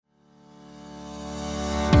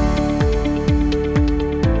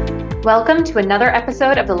Welcome to another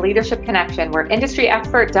episode of the Leadership Connection, where industry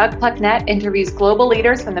expert Doug Plucknett interviews global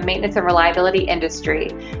leaders from the maintenance and reliability industry.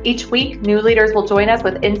 Each week, new leaders will join us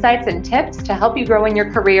with insights and tips to help you grow in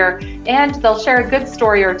your career, and they'll share a good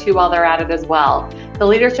story or two while they're at it as well. The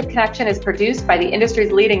Leadership Connection is produced by the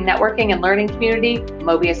industry's leading networking and learning community,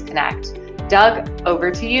 Mobius Connect. Doug, over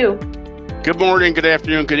to you. Good morning, good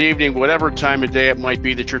afternoon, good evening, whatever time of day it might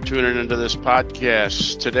be that you're tuning into this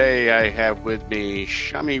podcast. Today I have with me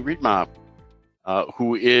Shami,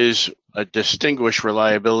 who is a distinguished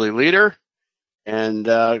reliability leader. And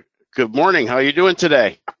good morning. How are you doing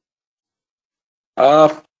today?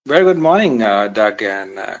 Very good morning, Doug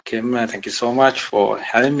and Kim. Thank you so much for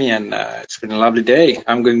having me. And it's been a lovely day.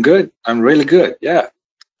 I'm going good. I'm really good. Yeah.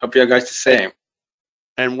 Hope you guys the same.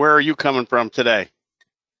 And where are you coming from today?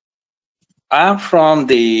 I'm from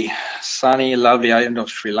the sunny, lovely island of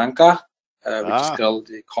Sri Lanka, which is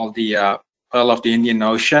called the Pearl of the Indian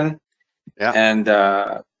Ocean. Yeah. And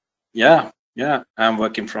I'm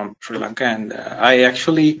working from Sri Lanka. And I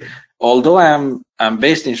actually, although I'm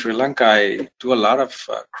based in Sri Lanka, I do a lot of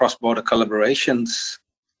cross-border collaborations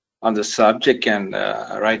on the subject. And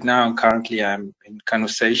right now, currently, I'm in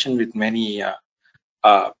conversation with many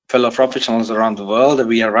fellow professionals around the world.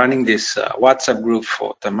 We are running this WhatsApp group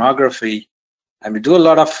for thermography. And we do a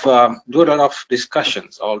lot of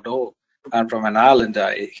discussions. Although I'm from an island,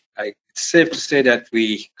 it's safe to say that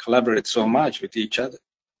we collaborate so much with each other,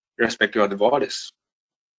 irrespective of the borders.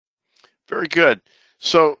 Very good.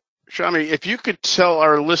 So, Shami, if you could tell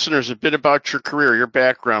our listeners a bit about your career, your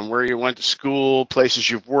background, where you went to school, places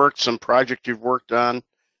you've worked, some project you've worked on,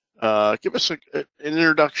 give us an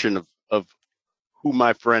introduction of who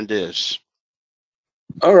my friend is.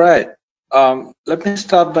 All right. Let me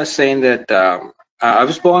start by saying that I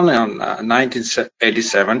was born on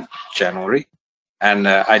 1987, January, and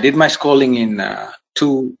I did my schooling in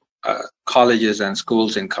two colleges and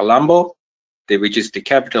schools in Colombo, which is the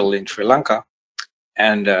capital in Sri Lanka.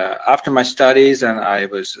 And after my studies, and I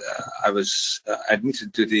was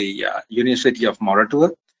admitted to the University of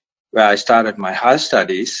Moratuwa, where I started my higher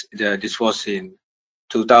studies. This was in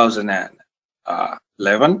 2011,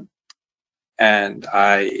 and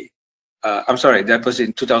that was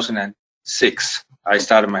in 2006. I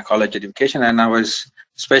started my college education, and I was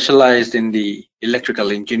specialized in the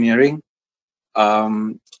electrical engineering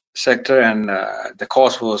sector, and the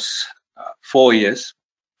course was 4 years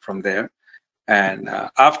from there. And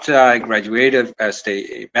after I graduated as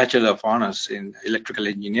a Bachelor of Honors in Electrical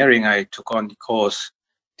Engineering, I took on the course,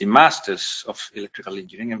 the Masters of Electrical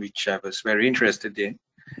Engineering, which I was very interested in.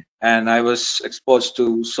 And I was exposed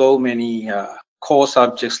to so many core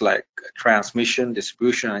subjects like transmission,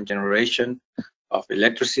 distribution, and generation of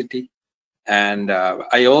electricity. And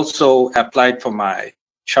I also applied for my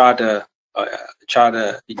charter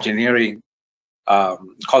engineering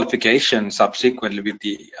qualification subsequently with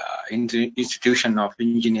the Institution of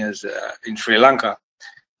Engineers in Sri Lanka,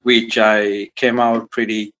 which I came out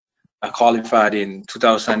pretty qualified in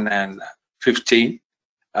 2015.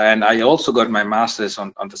 And I also got my master's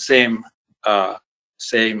on the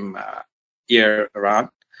same year around.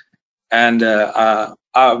 And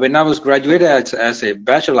when I was graduated as a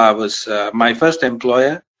bachelor, my first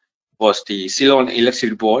employer was the Ceylon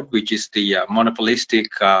Electricity Board, which is the monopolistic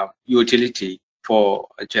utility for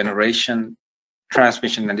generation,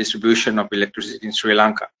 transmission, and distribution of electricity in Sri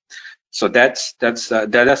Lanka. So that's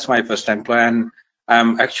my first employer. And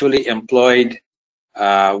I'm actually employed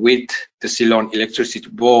with the Ceylon Electricity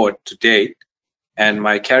Board to date, and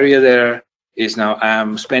my career there is now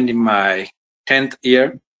I'm spending my 10th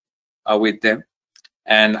year with them.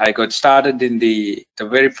 And I got started in the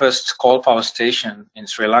very first coal power station in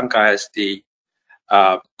Sri Lanka as the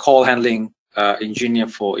call handling engineer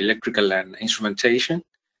for electrical and instrumentation.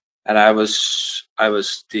 And I was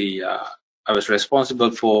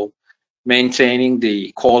responsible for maintaining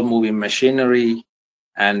the call moving machinery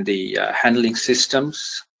and the handling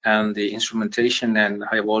systems and the instrumentation and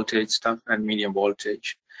high voltage stuff and medium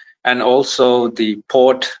voltage, and also the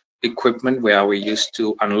port equipment where we used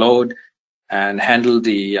to unload and handle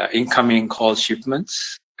the incoming call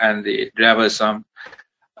shipments, and there were some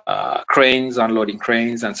cranes, unloading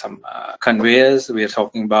cranes, and some conveyors. We are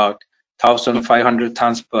talking about 1,500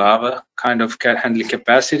 tons per hour kind of handling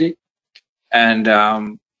capacity. And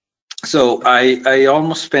so I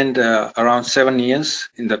almost spent around 7 years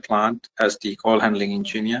in the plant as the call handling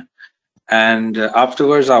engineer. And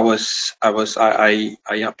afterwards, I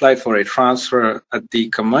applied for a transfer at the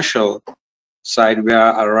commercial side,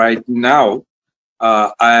 where right now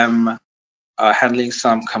I am handling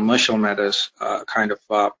some commercial matters, kind of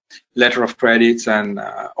letter of credits and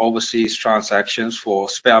overseas transactions for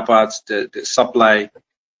spare parts, the supply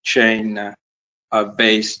chain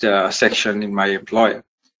based section in my employer.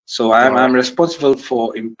 So I'm responsible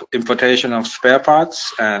for importation of spare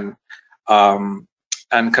parts and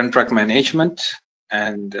contract management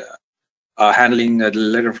and handling the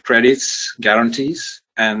letter of credits, guarantees,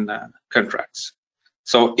 and contracts.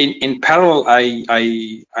 So in parallel,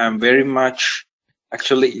 I am very much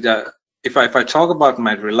actually if I talk about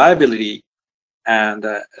my reliability and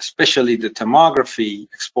especially the thermography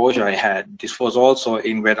exposure I had, this was also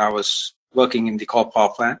in when I was working in the coal power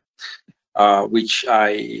plant, which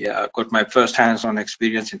I got my first hands-on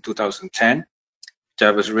experience in 2010, which I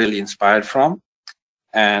was really inspired from.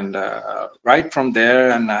 And right from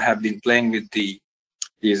there, and I have been playing with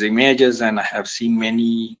these images, and I have seen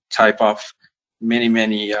many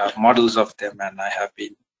models of them, and I have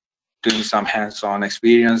been doing some hands-on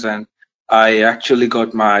experience. And I actually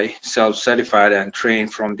got myself certified and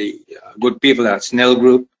trained from the good people at Snell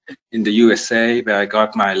Group in the USA, where I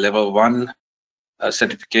got my level 1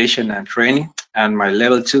 certification and training, and my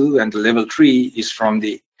level 2 and the level 3 is from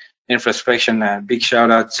the Infraspection. And big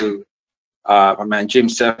shout out to my man Jim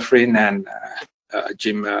Sefrin and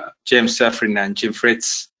James Sefrin and Jim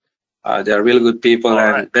Fritz. They are really good people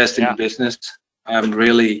and best in the business. I'm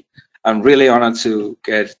really honored to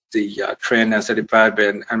get the trained and certified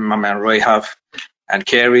and my man Roy Huff and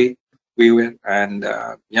Kerry Weaver, and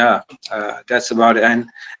that's about it.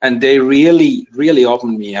 And they really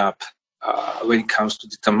opened me up when it comes to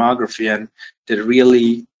the thermography, and they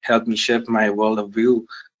really helped me shape my world of view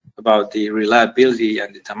about the reliability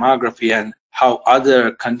and the thermography and how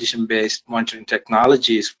other condition-based monitoring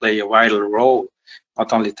technologies play a vital role,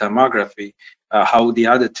 not only thermography, how the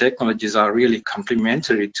other technologies are really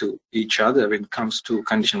complementary to each other when it comes to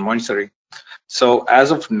condition monitoring. So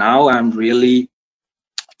as of now, I'm really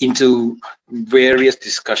into various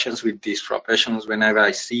discussions with these professionals. Whenever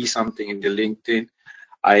I see something in the LinkedIn,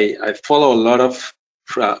 I follow a lot of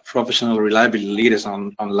professional reliability leaders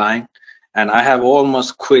online, and I have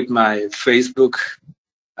almost quit my Facebook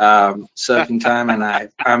surfing time, and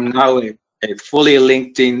I'm now a fully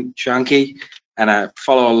LinkedIn junkie, and I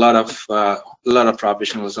follow a lot of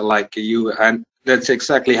professionals like you, and that's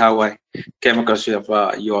exactly how I came across your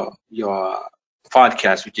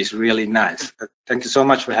podcast, which is really nice. Thank you so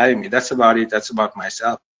much for having me. That's about it. That's about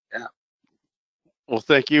myself. Yeah. Well,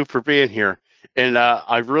 thank you for being here, and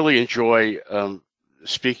I really enjoy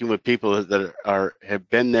speaking with people that have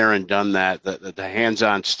been there and done that, the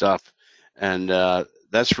hands-on stuff, and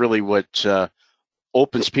that's really what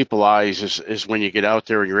opens people's eyes is when you get out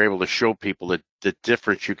there and you're able to show people the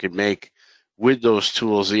difference you can make with those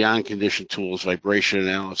tools, the on-condition tools, vibration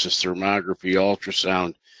analysis, thermography,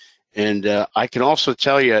 ultrasound. And I can also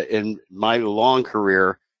tell you, in my long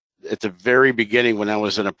career, at the very beginning when I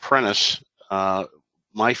was an apprentice,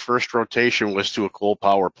 my first rotation was to a coal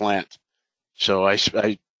power plant. So I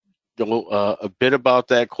know a bit about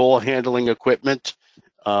that coal handling equipment,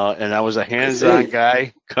 and I was a hands-on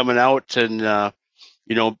guy coming out and,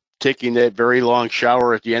 taking that very long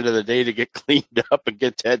shower at the end of the day to get cleaned up and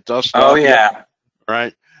get that dust off. Oh, yeah.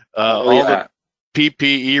 Right. All the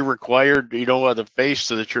PPE required, the face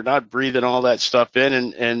so that you're not breathing all that stuff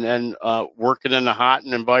in and working in a hot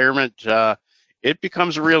environment. It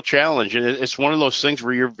becomes a real challenge. And it's one of those things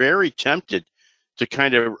where you're very tempted to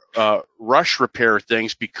kind of rush repair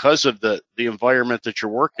things because of the environment that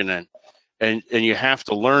you're working in. And you have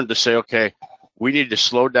to learn to say, okay, we need to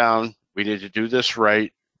slow down. We need to do this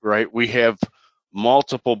right. We have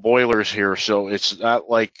multiple boilers here. So it's not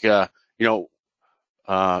like, we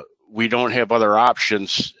don't have other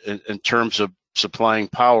options in terms of supplying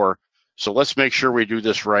power. So let's make sure we do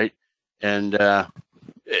this right. And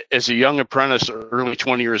as a young apprentice, early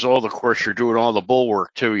 20 years old, of course, you're doing all the bull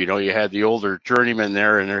work too. You had the older journeyman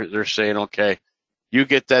there, and they're saying, okay, you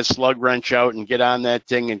get that slug wrench out and get on that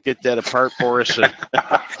thing and get that apart for us. And,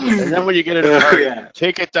 and then when you get it apart,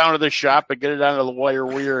 take it down to the shop and get it onto the wire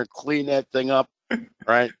weir and clean that thing up,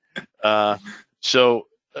 right?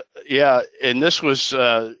 Yeah, and this was,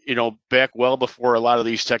 back well before a lot of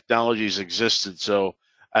these technologies existed. So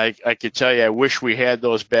I could tell you, I wish we had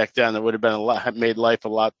those back then. That would have been made life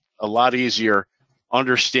a lot easier,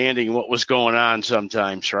 understanding what was going on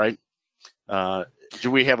sometimes, right? Do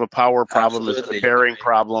we have a power problem? Absolutely. Is it a bearing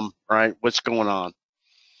problem, right? What's going on?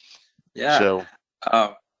 Yeah. So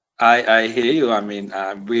I hear you. I mean,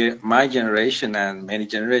 my generation and many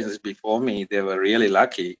generations before me, they were really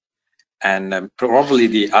lucky. And probably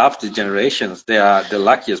the after generations, they are the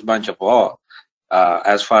luckiest bunch of all.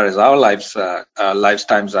 as far as our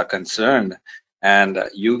lifetimes are concerned. And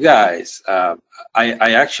you guys,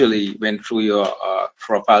 I actually went through your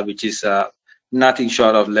profile, which is nothing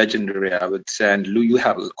short of legendary, I would say. And you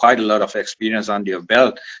have quite a lot of experience under your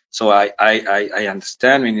belt. So I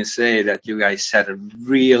understand when you say that you guys had a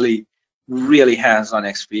really, really hands-on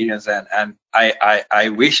experience, and I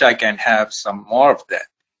wish I can have some more of that.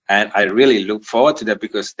 And I really look forward to that,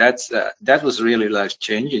 because that was really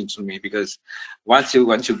life-changing to me. Because once you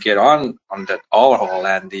get on that overhaul,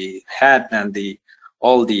 and the hat, and the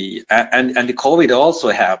COVID also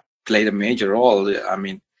have played a major role. I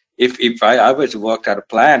mean, if I were to work at a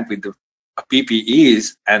plant with the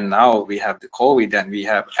PPEs, and now we have the COVID, and we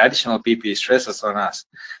have additional PPE stresses on us,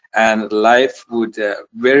 and life would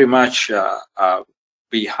very much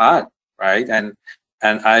be hard, right? And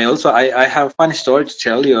I also I have a funny story to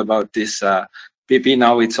tell you about this PP.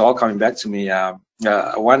 Now it's all coming back to me.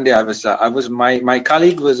 One day my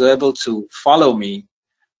colleague was able to follow me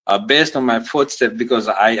based on my footsteps, because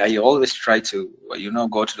I always try to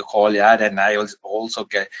go to the courtyard, and I also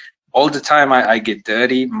get all the time I get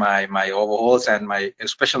dirty, my overalls, and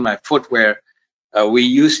especially my footwear. We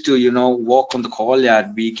used to walk on the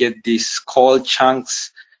courtyard. We get these coal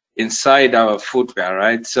chunks inside our footwear,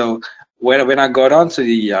 right? So when I got onto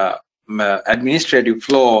the administrative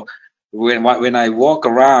floor, when I walk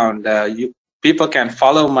around, people can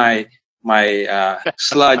follow my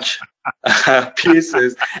sludge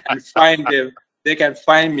pieces and find them. They can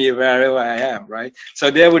find me wherever I am, right? So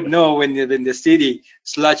they would know when the city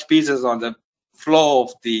sludge pieces on the floor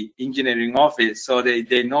of the engineering office, so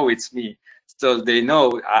they know it's me. So they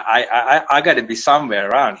know I got to be somewhere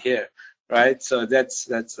around here. Right, so that's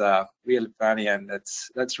really funny, and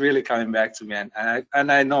that's really coming back to me, and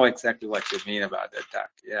I know exactly what you mean about that, Doc.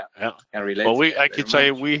 Yeah, yeah. Can relate. Well, I can tell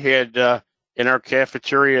you, we had in our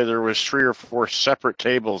cafeteria there was 3 or 4 separate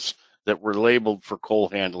tables that were labeled for coal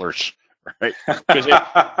handlers, right? Because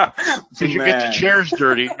you get the chairs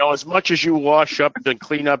dirty. As much as you wash up and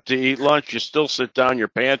clean up to eat lunch, you still sit down. Your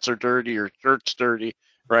pants are dirty, your shirt's dirty,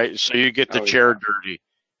 right? So you get the chair dirty.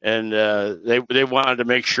 And they wanted to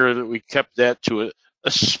make sure that we kept that to a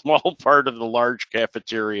small part of the large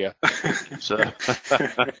cafeteria. So,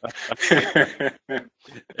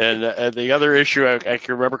 and the other issue, I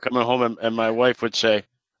can remember coming home, and my wife would say,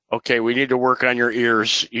 "Okay, we need to work on your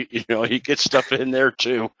ears. You get stuff in there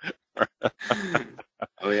too."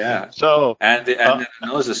 Oh yeah. So and the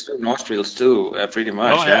noses, nostrils too, pretty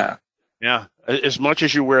much. Oh, yeah. As much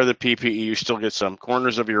as you wear the PPE, you still get some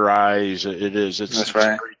corners of your eyes. That's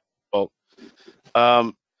right. Very difficult.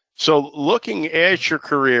 So looking at your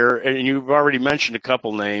career, and you've already mentioned a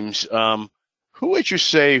couple names, who would you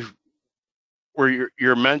say were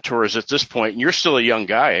your mentors at this point? And you're still a young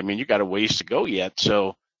guy. I mean, you got a ways to go yet.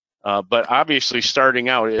 So, but obviously starting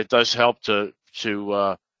out, it does help to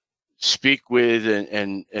speak with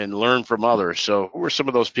and learn from others. So who are some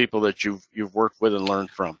of those people that you've worked with and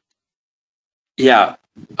learned from? Yeah,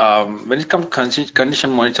 when it comes to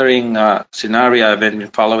condition monitoring scenario, I've been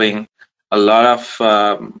following a lot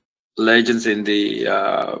of legends in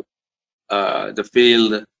the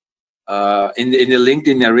field. In the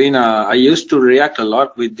LinkedIn arena, I used to react a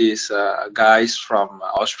lot with these guys from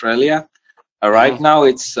Australia. Right now,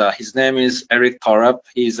 it's his name is Eric Thorup.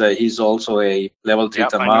 He's also a level 3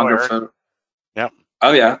 thermographer. Yeah.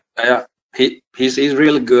 Oh yeah. He's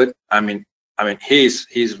really good. I mean,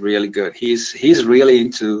 he's really good. He's really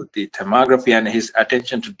into the thermography, and his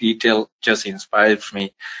attention to detail just inspires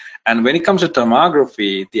me. And when it comes to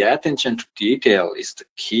thermography, the attention to detail is the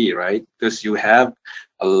key, right? Because you have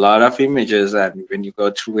a lot of images, and when you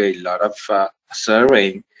go through a lot of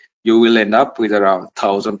surveying, you will end up with around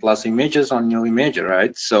 1,000+ images on your imager,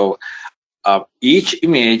 right? So each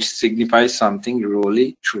image signifies something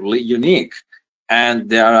really, truly unique. And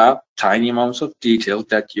there are tiny amounts of detail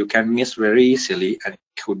that you can miss very easily and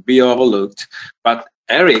could be overlooked. But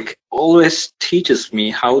Eric always teaches me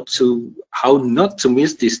how not to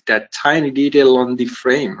miss that tiny detail on the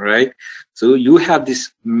frame, right? So you have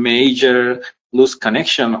this major loose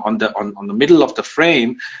connection on the middle of the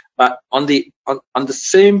frame, but on the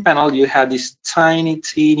same panel you have this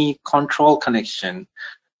teeny control connection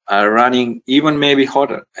running even maybe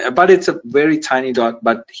hotter, but it's a very tiny dot.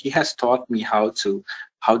 But he has taught me how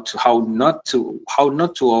not to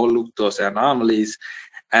overlook those anomalies.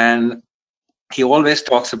 And he always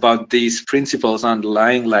talks about these principles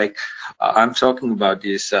underlying, like I'm talking about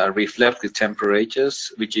these reflective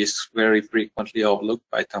temperatures, which is very frequently overlooked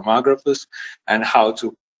by thermographers, and how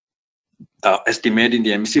to estimating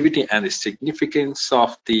the emissivity and the significance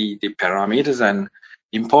of the parameters. And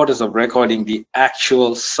importance of recording the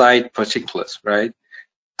actual site particulars, right?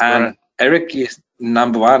 And Right. Eric is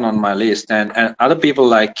number one on my list, and other people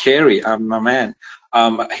like Kerry, my man.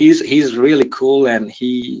 He's really cool, and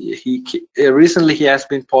he recently he has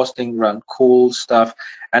been posting around cool stuff,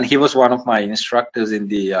 and he was one of my instructors in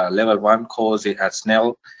the level 1 course at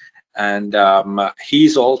Snell, and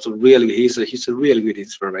he's also really he's a really good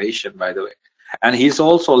inspiration, by the way, and he's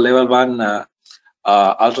also level 1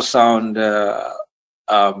 ultrasound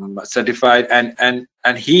certified,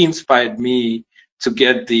 and he inspired me to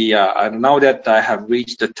get the now that I have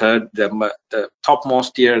reached the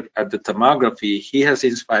topmost tier at the thermography. He has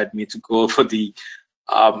inspired me to go for the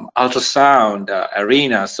ultrasound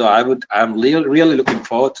arena. So I'm really looking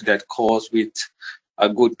forward to that course with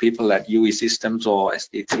good people at UE Systems or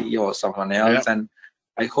SDT or someone else. Yeah. And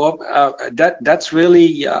I hope that's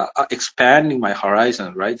really expanding my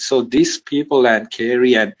horizon, right? So these people and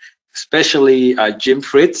Kerry and especially Jim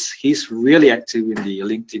Fritz, he's really active in the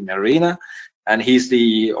LinkedIn arena, and he's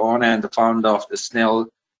the owner and the founder of the Snell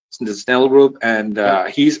group, and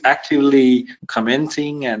he's actively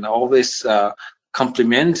commenting and always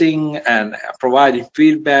complimenting and providing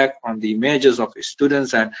feedback on the images of his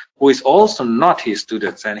students, and who is also not his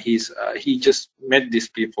students, and he just met these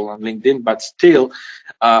people on LinkedIn, but still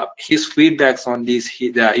his feedbacks on the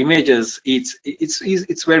images,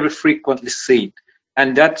 it's very frequently seen,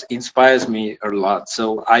 and that inspires me a lot.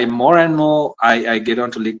 So I more and more I get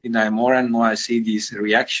onto LinkedIn, I see these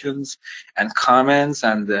reactions and comments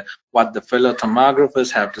and what the fellow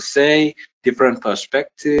thermographers have to say, different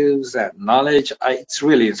perspectives and knowledge. It's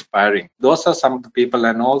really inspiring. Those are some of the people,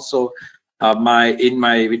 and also with my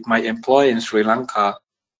employer in Sri Lanka,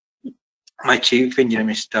 my chief engineer,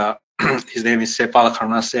 Mr. his name is Sepala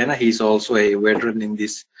Karnasena. He's also a veteran in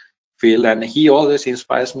this field, and he always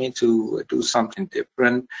inspires me to do something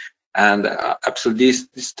different. And absolutely,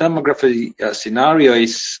 this thermography scenario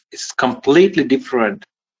is completely different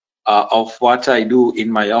of what I do in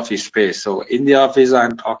my office space. So in the office,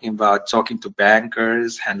 I'm talking to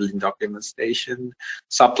bankers, handling documentation,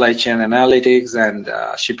 supply chain analytics, and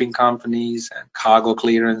shipping companies and cargo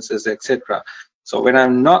clearances, etc. So when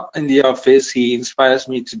I'm not in the office, he inspires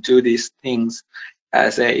me to do these things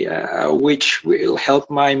as which will help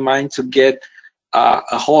my mind to get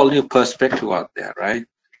a whole new perspective out there, right?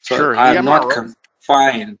 So Sure. I'm not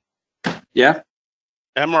confined. Yeah.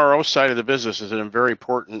 MRO side of the business is a very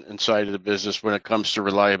important side of the business when it comes to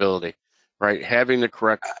reliability, right? Having the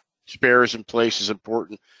correct spares in place is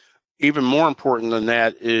important. Even more important than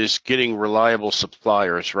that is getting reliable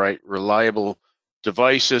suppliers, right? Reliable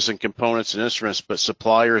devices and components and instruments, but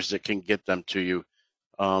suppliers that can get them to you,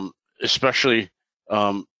 especially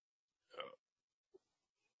in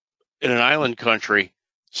an island country.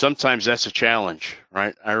 Sometimes that's a challenge,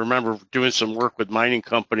 right? I remember doing some work with mining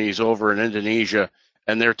companies over in Indonesia,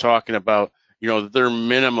 and they're talking about, their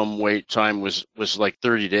minimum wait time was like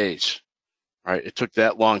 30 days, right? It took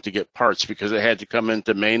that long to get parts because they had to come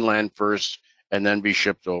into mainland first and then be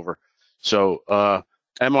shipped over. So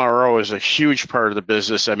MRO is a huge part of the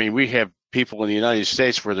business. I mean, we have people in the United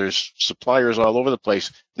States where there's suppliers all over the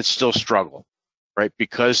place that still struggle, right?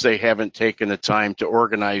 Because they haven't taken the time to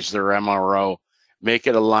organize their MRO, make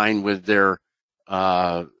it align with their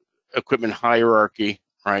equipment hierarchy,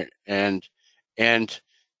 right? And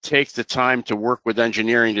take the time to work with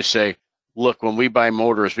engineering to say, look, when we buy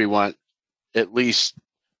motors, we want at least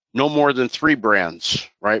no more than 3 brands,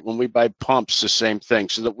 right? When we buy pumps, the same thing,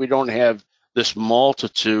 so that we don't have this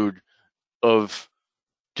multitude of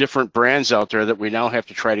different brands out there that we now have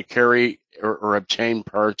to try to carry or obtain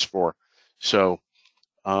parts for. So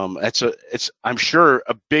it's I'm sure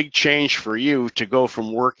a big change for you to go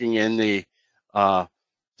from working in the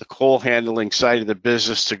coal handling side of the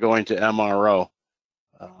business to going to MRO.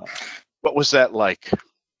 What was that like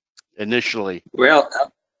initially? Well,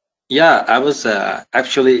 yeah, I was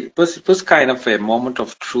actually it was kind of a moment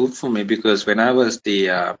of truth for me, because when I was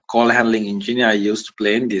the call handling engineer, I used to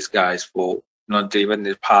blame these guys for not delivering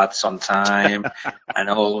the parts on time and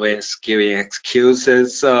always giving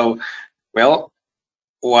excuses. So, well,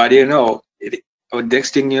 what do you know?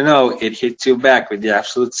 Next thing you know, it hits you back with the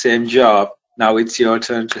absolute same job. Now it's your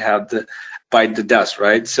turn to have the bite the dust,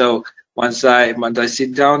 right? So once I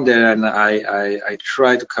sit down there and I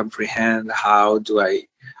try to comprehend how do I,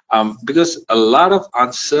 because a lot of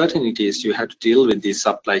uncertainties you have to deal with these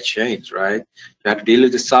supply chains, right? You have to deal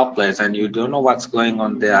with the suppliers and you don't know what's going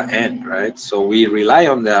on their end, right? So we rely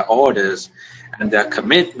on their orders and their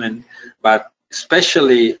commitment, but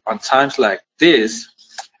especially on times like this,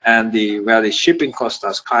 and where the shipping costs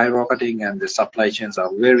are skyrocketing and the supply chains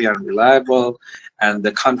are very unreliable, and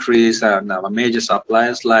the countries and our major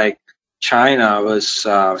suppliers like China was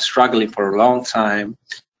struggling for a long time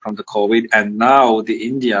from the COVID, and now the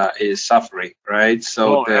India is suffering, right?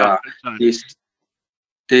 So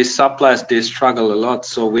these suppliers, they struggle a lot.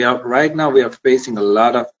 So right now we are facing a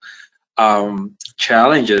lot of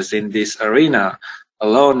challenges in this arena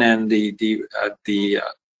alone, and the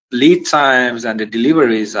lead times and the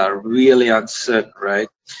deliveries are really uncertain, right?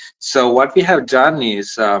 So what we have done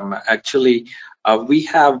is actually we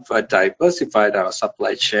have diversified our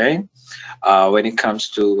supply chain when it comes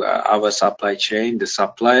to our supply chain, the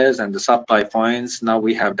suppliers and the supply points. Now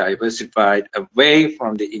we have diversified away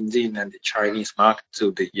from the Indian and the Chinese market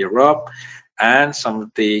to the Europe and some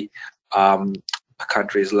of the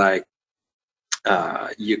countries like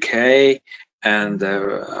UK and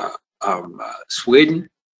Sweden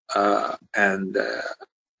and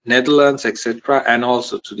Netherlands, etc., and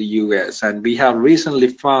also to the US. And we have recently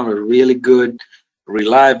found a really good,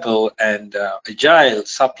 reliable, and agile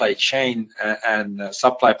supply chain and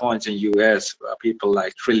supply points in US. People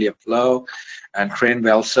like Trillium Flow and Crane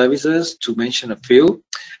Well Services, to mention a few.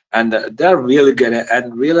 And they're really good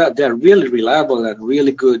and they're really reliable and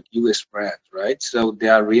really good US brands, right? So they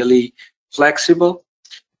are really flexible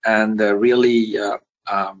and really,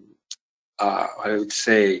 I would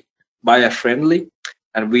say, buyer friendly,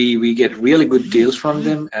 and we get really good deals from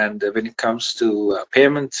them. And when it comes to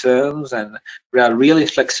payment terms, and we are really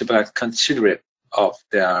flexible and considerate of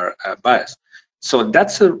their buyers. So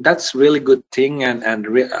that's really good thing. And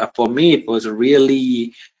for me, it was a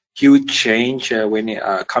really huge change when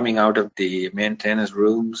coming out of the maintenance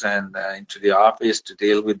rooms and into the office to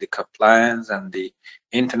deal with the compliance and the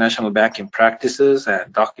international banking practices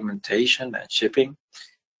and documentation and shipping.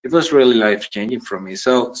 It was really life changing for me.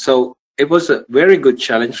 So it was a very good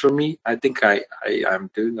challenge for me. I think I'm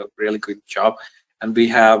doing a really good job, and we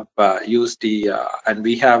have used the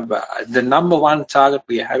number one target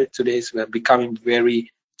we have it today is we're becoming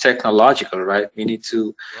very technological, right? We need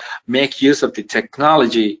to make use of the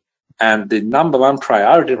technology, and the number one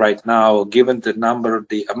priority right now, given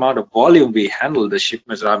the amount of volume we handle, the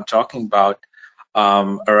shipments I'm talking about,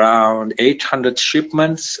 around 800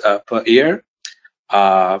 shipments per year.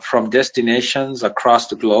 From destinations across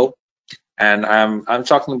the globe, and I'm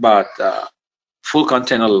talking about full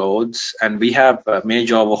container loads, and we have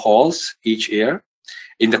major overhauls each year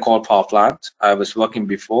in the coal power plant I was working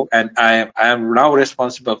before, and I am now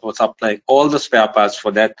responsible for supplying all the spare parts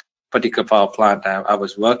for that particular power plant I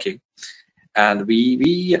was working, and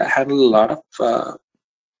we handle a lot of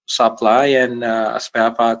supply and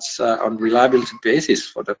spare parts on reliability basis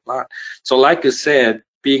for the plant. So like you said,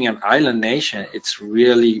 being an island nation, it's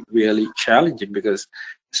really, really challenging, because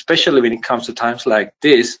especially when it comes to times like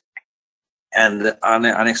this and the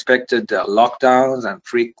unexpected lockdowns and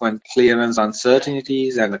frequent clearance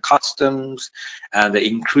uncertainties and the customs and the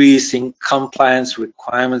increasing compliance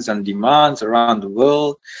requirements and demands around the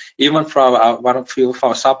world. Even for one of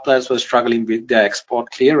our suppliers was struggling with their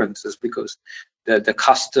export clearances, because the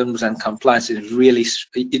customs and compliance is really,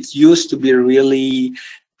 it used to be really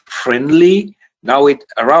friendly. Now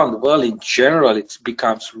around the world in general, it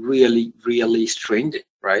becomes really, really stringent,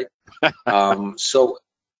 right? So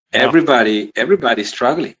everybody's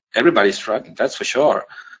struggling. Everybody's struggling, that's for sure.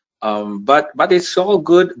 But it's all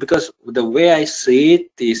good, because the way I see it,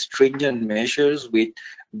 these stringent measures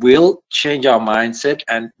will change our mindset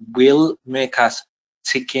and will make us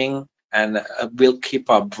ticking, and will keep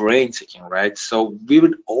our brain ticking, right? So we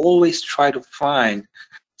would always try to find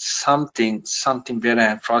something better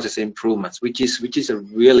and process improvements, which is a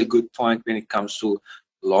really good point when it comes to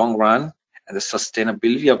long run and the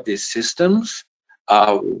sustainability of these systems.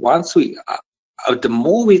 Once the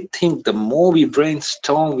more we think, the more we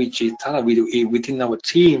brainstorm with each other within our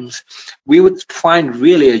teams, we would find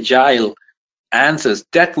really agile answers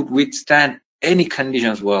that would withstand any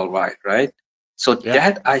conditions worldwide, right? So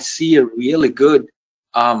that I see a really good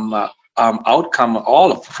outcome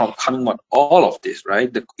from coming with all of this,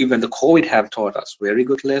 right? Even the COVID have taught us very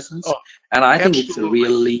good lessons, and I think it's a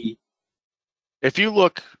really. If you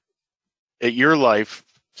look at your life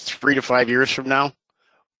 3 to 5 years from now,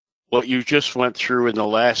 what you just went through in the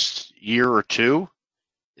last year or two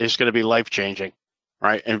is going to be life changing,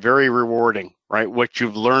 right? And very rewarding, right? What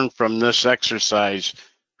you've learned from this exercise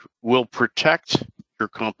will protect your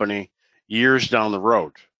company years down the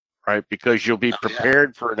road, right? Because you'll be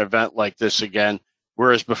prepared for an event like this again.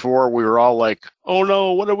 Whereas before we were all like, oh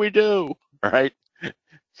no, what do we do? Right?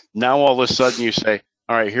 Now all of a sudden you say,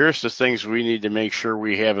 all right, here's the things we need to make sure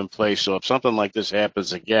we have in place. So if something like this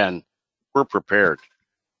happens again, we're prepared.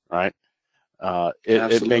 right?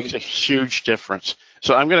 It makes a huge difference.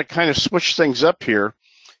 So I'm going to kind of switch things up here,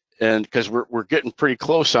 and because we're getting pretty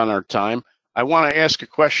close on our time, I want to ask a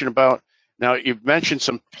question about, now you've mentioned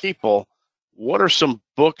some people. What are some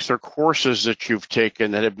books or courses that you've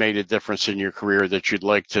taken that have made a difference in your career that you'd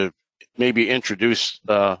like to maybe introduce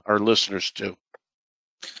our listeners to?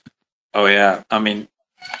 Oh yeah, I mean,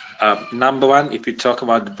 number one, if you talk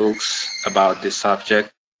about the books about this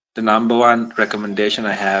subject, the number one recommendation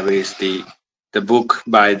I have is the book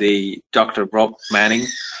by the Dr. Rob Manning,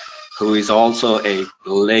 who is also a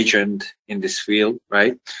legend in this field,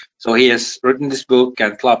 right? So he has written this book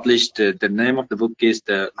and published. The name of the book is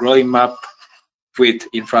the Growing Up with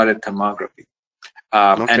Infrared Thermography,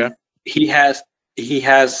 Okay. and he has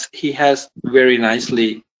very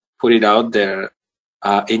nicely put it out there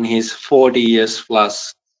in his 40 years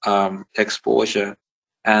plus exposure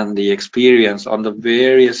and the experience on the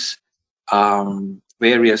various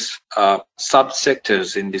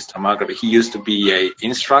subsectors in this thermography. He used to be a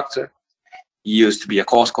instructor, he used to be a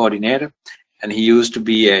course coordinator, and he used to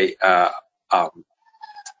be a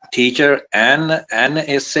teacher and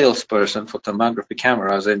a salesperson for thermography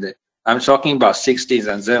cameras. And I'm talking about 60s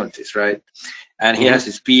and 70s, right? And he has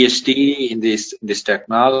his PhD in this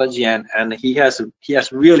technology, and he has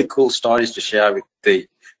really cool stories to share with the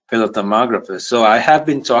fellow thermographers. So I have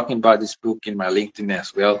been talking about this book in my LinkedIn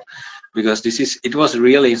as well, because it was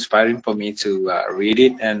really inspiring for me to read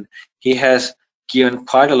it. And he has given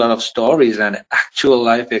quite a lot of stories and actual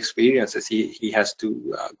life experiences he has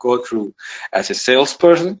to go through as a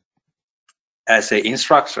salesperson, as an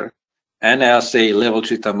instructor, and as a level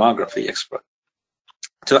 3 thermography expert.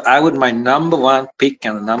 So my number one pick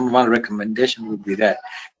and the number one recommendation would be that.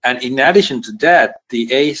 And in addition to that, the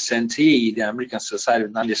ASNT, the American Society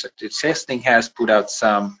of Non-Destructive Testing, has put out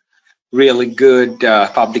some really good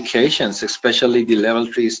publications, especially the level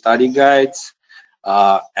 3 study guides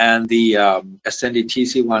and the ASNT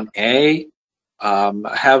TC1A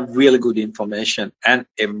have really good information and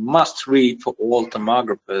a must read for all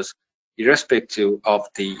thermographers, irrespective of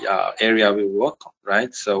the area we work on,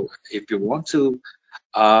 right? So if you want to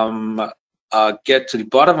get to the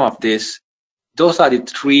bottom of this, those are the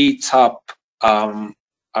 3 top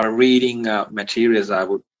reading materials I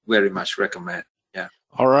would very much recommend. Yeah.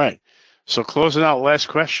 All right. So closing out, last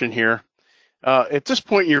question here. At this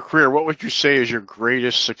point in your career, what would you say is your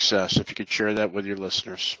greatest success, if you could share that with your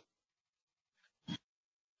listeners?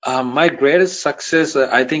 My greatest success,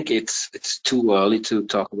 I think it's too early to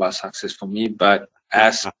talk about success for me, but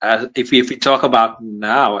as if we talk about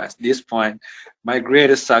now at this point, my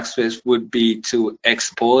greatest success would be to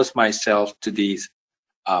expose myself to these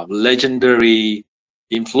legendary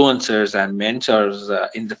influencers and mentors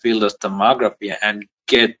in the field of thermography and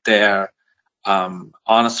get their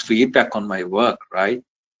honest feedback on my work, right?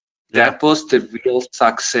 Yeah. That was the real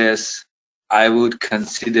success I would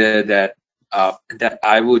consider that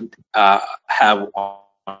I would have on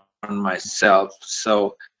myself.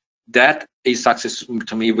 So that is success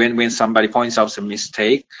to me when somebody points out a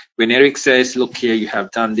mistake. When Eric says, look here, you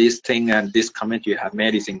have done this thing and this comment you have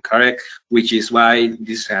made is incorrect, which is why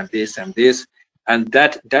this and this and this. And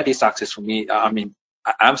that is success for me. I mean,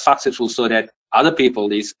 I'm successful so that other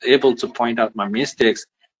people is able to point out my mistakes,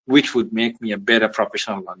 which would make me a better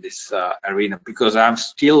professional on this arena, because I'm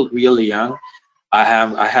still really young. I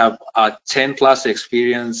have 10 plus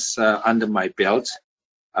experience under my belt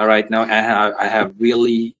right now, and I have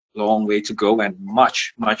really long way to go and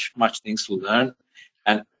much things to learn.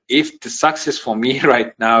 And if the success for me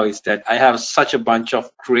right now is that I have such a bunch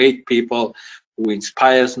of great people who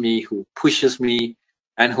inspires me, who pushes me,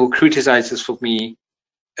 and who criticizes for me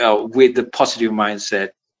with the positive mindset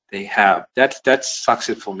they have, that's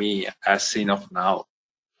success for me as seen of now.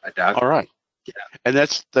 All right. Yeah. And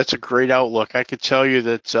that's a great outlook. I could tell you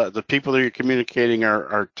that the people that you're communicating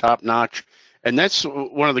are top notch. And that's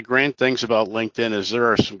one of the great things about LinkedIn is there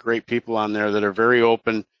are some great people on there that are very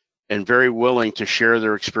open and very willing to share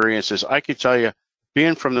their experiences. I could tell you,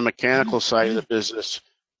 being from the mechanical side of the business,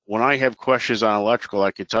 when I have questions on electrical,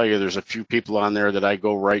 I could tell you there's a few people on there that I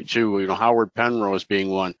go right to. You know, Howard Penrose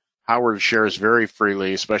being one. Howard shares very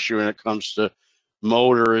freely, especially when it comes to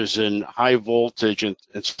motors and high voltage and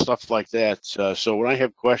stuff like that. So when I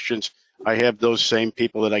have questions, I have those same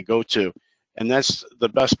people that I go to. And that's the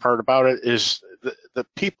best part about it is the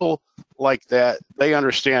people like that, they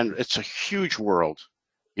understand it's a huge world.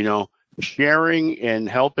 You know, sharing and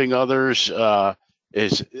helping others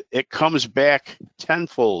it comes back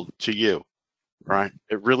tenfold to you, right?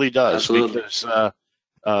 It really does. Absolutely. Because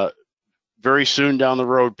very soon down the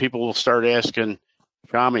road, people will start asking,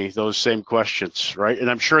 Shami, those same questions, right? And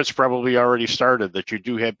I'm sure it's probably already started that you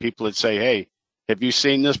do have people that say, hey, have you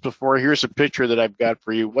seen this before? Here's a picture that I've got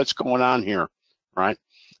for you. What's going on here, right?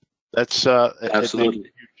 That's Absolutely. it makes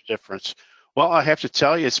a huge difference. Well, I have to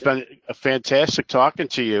tell you, it's been a fantastic talking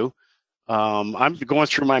to you. I'm going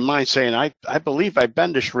through my mind saying, I believe I've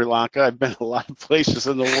been to Sri Lanka. I've been a lot of places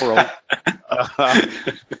in the world.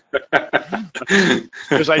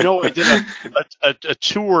 Because I know I did a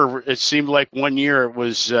tour. It seemed like one year it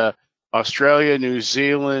was Australia, New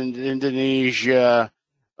Zealand, Indonesia,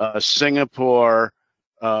 Singapore,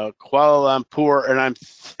 Kuala Lumpur, and I'm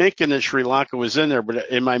thinking that Sri Lanka was in there, but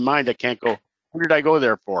in my mind I can't go. Who did I go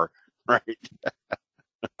there for? Right.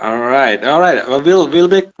 All right. Well, we'll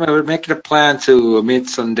make it a plan to meet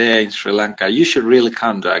someday in Sri Lanka. You should really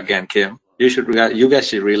come again, Kim. You guys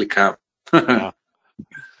should really come. Yeah.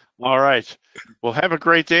 All right. Well, have a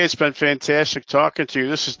great day. It's been fantastic talking to you.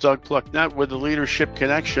 This is Doug Plucknett with the Leadership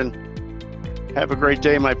Connection. Have a great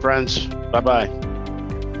day, my friends. Bye-bye.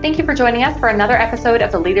 Thank you for joining us for another episode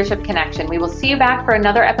of the Leadership Connection. We will see you back for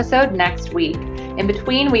another episode next week. In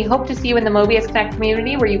between, we hope to see you in the Mobius Connect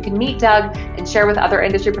community where you can meet Doug and share with other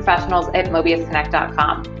industry professionals at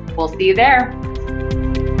mobiusconnect.com. We'll see you there.